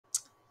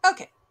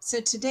Okay,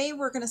 so today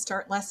we're going to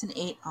start lesson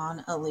 8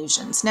 on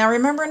illusions. Now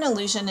remember, an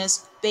illusion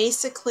is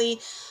basically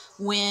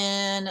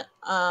when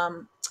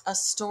a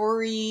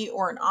story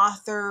or an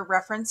author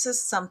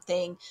references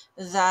something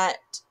that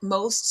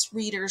most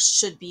readers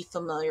should be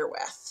familiar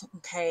with,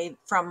 okay,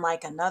 from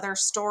like another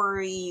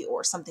story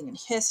or something in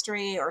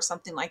history or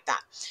something like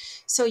that.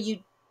 So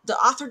the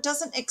author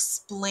doesn't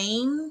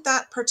explain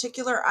that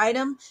particular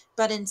item,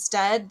 but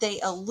instead they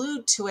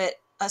allude to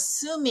it,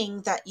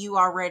 assuming that you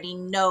already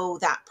know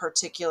that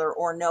particular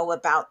or know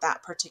about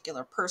that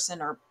particular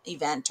person or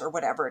event or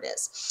whatever it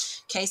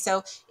is. Okay,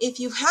 so if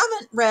you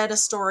haven't read a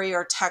story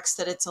or text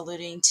that it's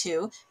alluding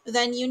to,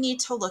 then you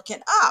need to look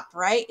it up,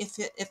 right? If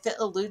it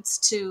alludes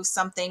to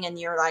something and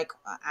you're like,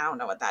 I don't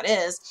know what that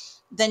is,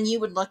 then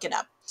you would look it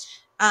up.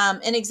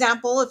 An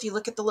example, if you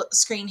look at the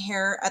screen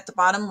here at the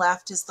bottom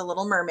left, is the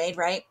Little Mermaid,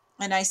 right?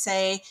 And I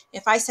say,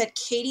 if I said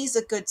Katie's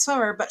a good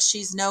swimmer, but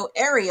she's no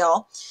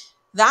Ariel,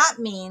 that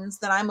means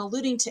that I'm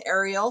alluding to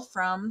Ariel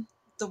from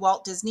the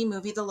Walt Disney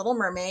movie, The Little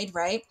Mermaid,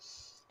 right?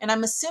 And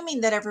I'm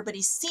assuming that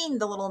everybody's seen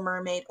The Little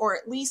Mermaid, or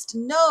at least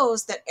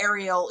knows that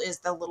Ariel is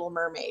the Little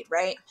Mermaid,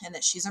 right? And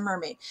that she's a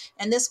mermaid.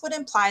 And this would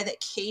imply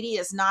that Katie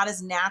is not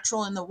as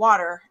natural in the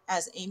water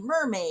as a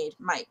mermaid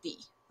might be,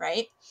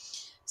 right?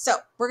 So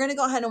we're going to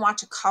go ahead and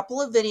watch a couple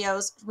of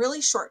videos,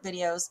 really short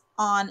videos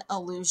on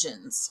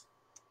illusions.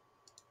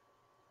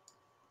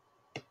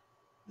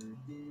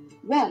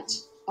 What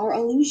are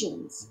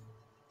illusions?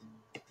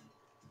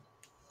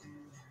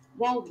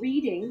 While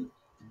reading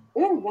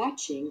or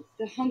watching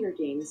The Hunger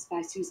Games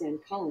by Suzanne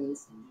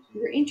Collins,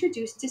 we were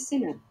introduced to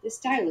Cinna, the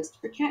stylist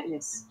for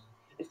Katniss.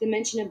 If the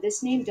mention of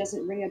this name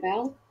doesn't ring a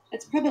bell,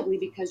 that's probably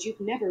because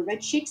you've never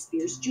read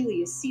Shakespeare's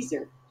Julius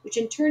Caesar, which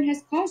in turn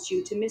has caused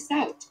you to miss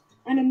out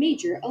on a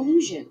major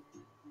illusion.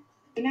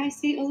 When I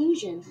say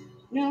illusion,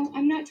 no,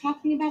 I'm not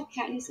talking about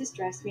Katniss's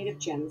dress made of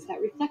gems that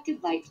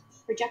reflected light,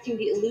 projecting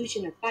the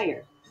illusion of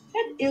fire.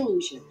 That's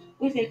illusion,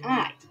 with an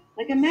I,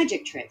 like a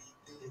magic trick.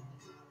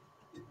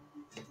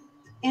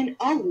 An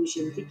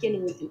allusion,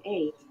 beginning with an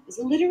A, is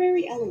a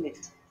literary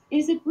element. It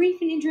is a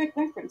brief and indirect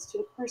reference to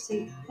a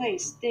person,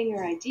 place, thing,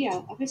 or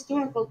idea of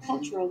historical,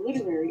 cultural,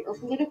 literary, or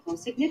political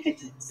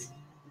significance.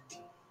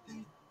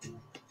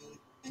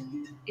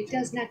 It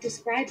does not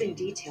describe in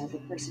detail the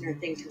person or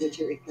thing to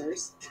which it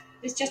refers.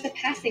 It is just a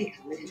passing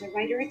comment, and the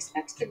writer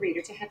expects the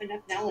reader to have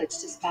enough knowledge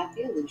to spot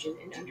the allusion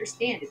and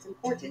understand its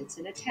importance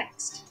in a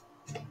text.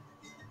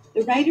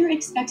 The writer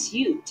expects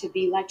you to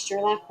be like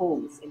Sherlock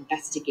Holmes,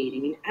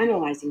 investigating and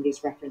analyzing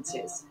these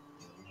references.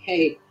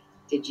 Hey,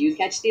 did you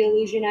catch the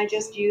allusion I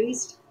just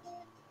used?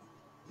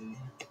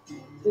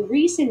 The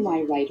reason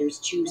why writers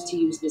choose to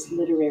use this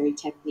literary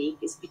technique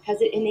is because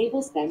it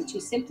enables them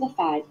to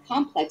simplify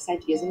complex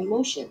ideas and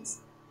emotions.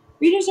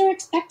 Readers are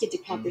expected to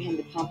comprehend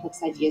the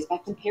complex ideas by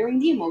comparing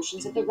the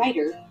emotions of the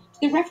writer to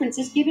the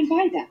references given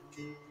by them.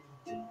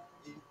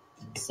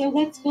 So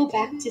let's go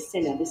back to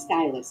Cinna, the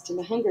stylist, in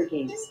The Hunger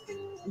Games.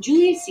 In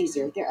Julius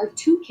Caesar, there are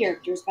two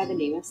characters by the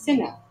name of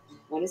Cinna.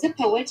 One is a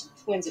poet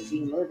who ends up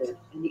being murdered,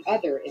 and the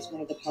other is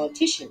one of the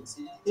politicians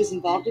who is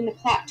involved in the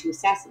plot to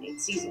assassinate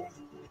Caesar.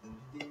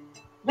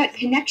 What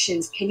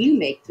connections can you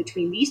make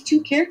between these two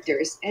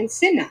characters and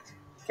Cinna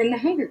from The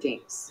Hunger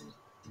Games?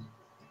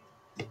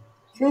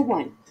 For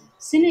one,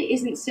 Cinna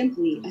isn't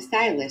simply a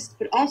stylist,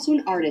 but also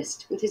an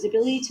artist with his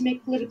ability to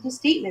make political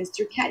statements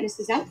through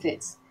Katniss's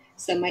outfits.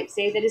 Some might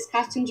say that his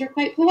costumes are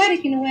quite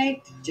poetic in a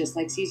way, just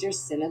like Caesar's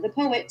Cinna the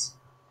poet.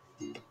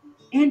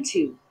 And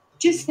two,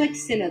 just like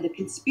Cinna the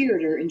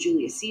conspirator in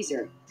Julius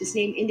Caesar, this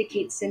name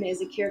indicates Cinna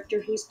is a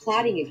character who is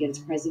plotting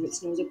against President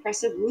Snow's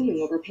oppressive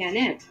ruling over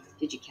Panem.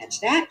 Did you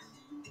catch that?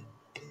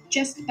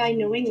 Just by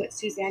knowing what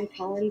Suzanne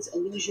Collins'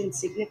 allusion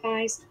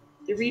signifies,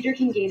 the reader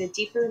can gain a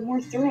deeper,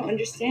 more thorough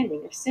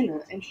understanding of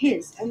Cinna and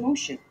his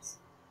emotions.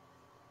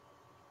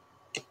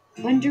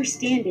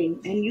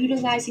 Understanding and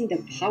utilizing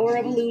the power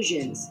of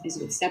illusions is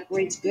what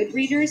separates good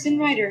readers and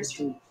writers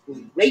from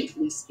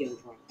greatly skilled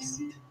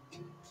ones.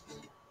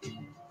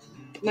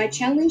 My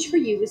challenge for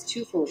you is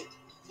twofold.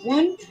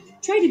 One,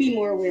 try to be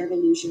more aware of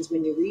illusions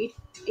when you read.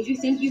 If you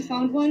think you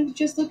found one,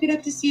 just look it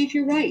up to see if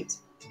you're right.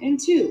 And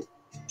two,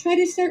 try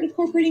to start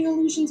incorporating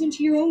illusions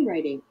into your own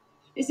writing.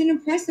 It's an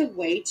impressive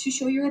way to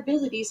show your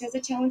abilities as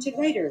a talented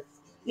writer,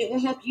 and it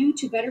will help you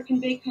to better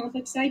convey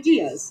complex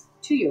ideas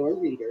to your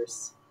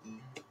readers.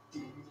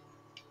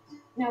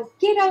 Now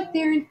get out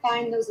there and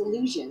find those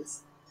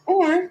illusions,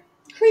 or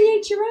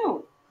create your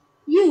own.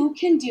 You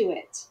can do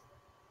it.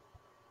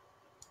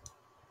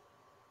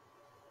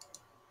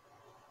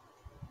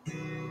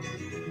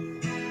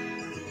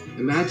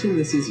 Imagine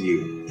this is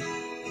you.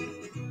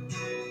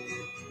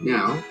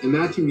 Now,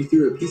 imagine you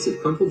threw a piece of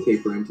crumpled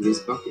paper into this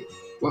bucket.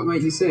 What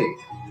might you say?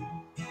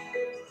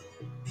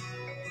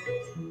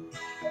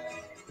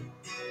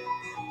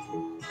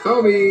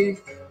 Kobe!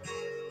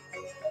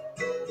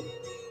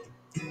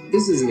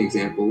 This is an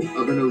example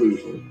of an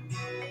illusion.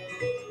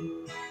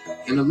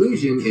 An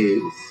illusion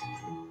is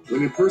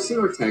when a person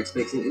or text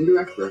makes an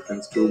indirect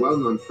reference to a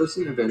well-known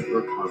person, event,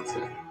 or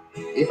concept.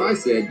 If I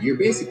said, "You're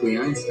basically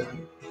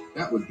Einstein,"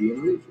 that would be an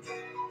illusion.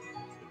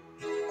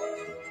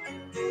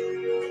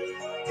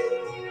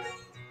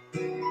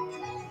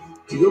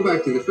 go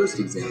back to the first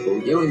example,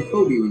 yelling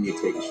Kobe when you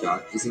take a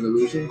shot is an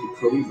allusion to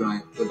Kobe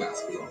Bryant, the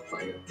basketball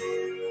player.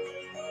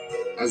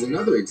 As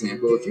another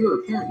example, if you were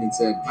a parent and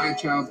said, "My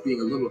child's being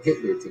a little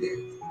Hitler today,"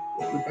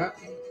 what would that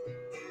mean?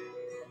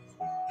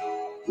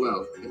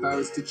 Well, if I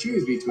was to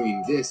choose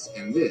between this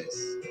and this,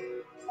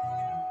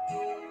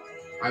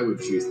 I would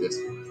choose this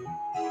one.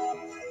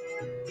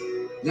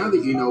 Now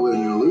that you know what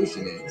an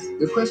allusion is,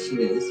 the question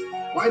is,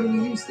 why do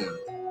we use them?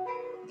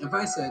 If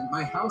I said,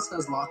 "My house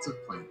has lots of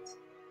plants,"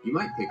 you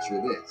might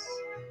picture this.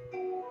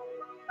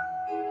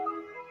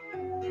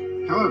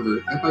 However,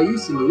 if I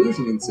used an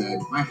allusion and said,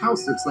 "My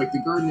house looks like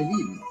the Garden of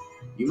Eden,"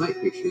 you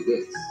might picture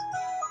this.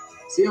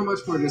 See how much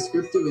more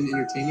descriptive and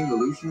entertaining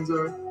allusions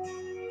are?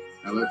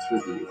 Now let's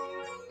review.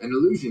 An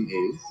allusion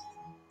is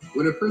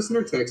when a person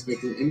or text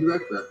makes an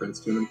indirect reference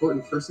to an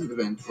important person,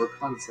 event, or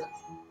concept.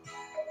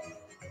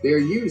 They are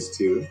used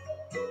to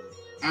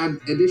add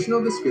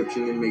additional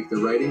description and make the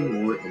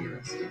writing more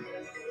interesting.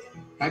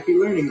 Happy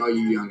learning, all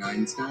you young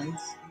Einsteins!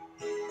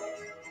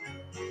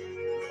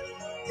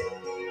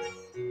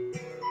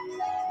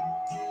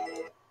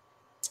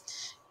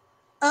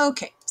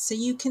 Okay, so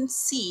you can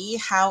see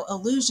how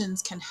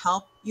allusions can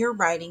help your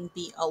writing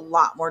be a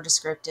lot more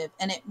descriptive,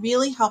 and it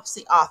really helps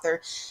the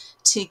author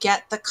to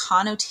get the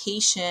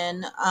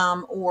connotation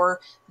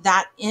or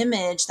that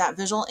image, that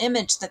visual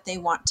image that they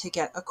want to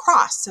get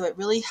across. So it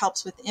really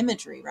helps with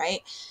imagery,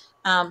 right?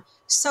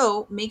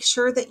 So make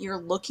sure that you're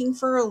looking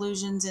for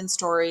allusions in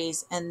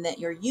stories and that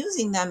you're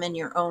using them in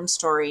your own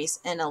stories.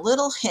 And a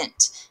little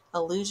hint,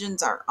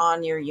 allusions are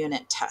on your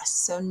unit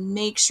test, so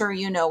make sure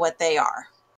you know what they are.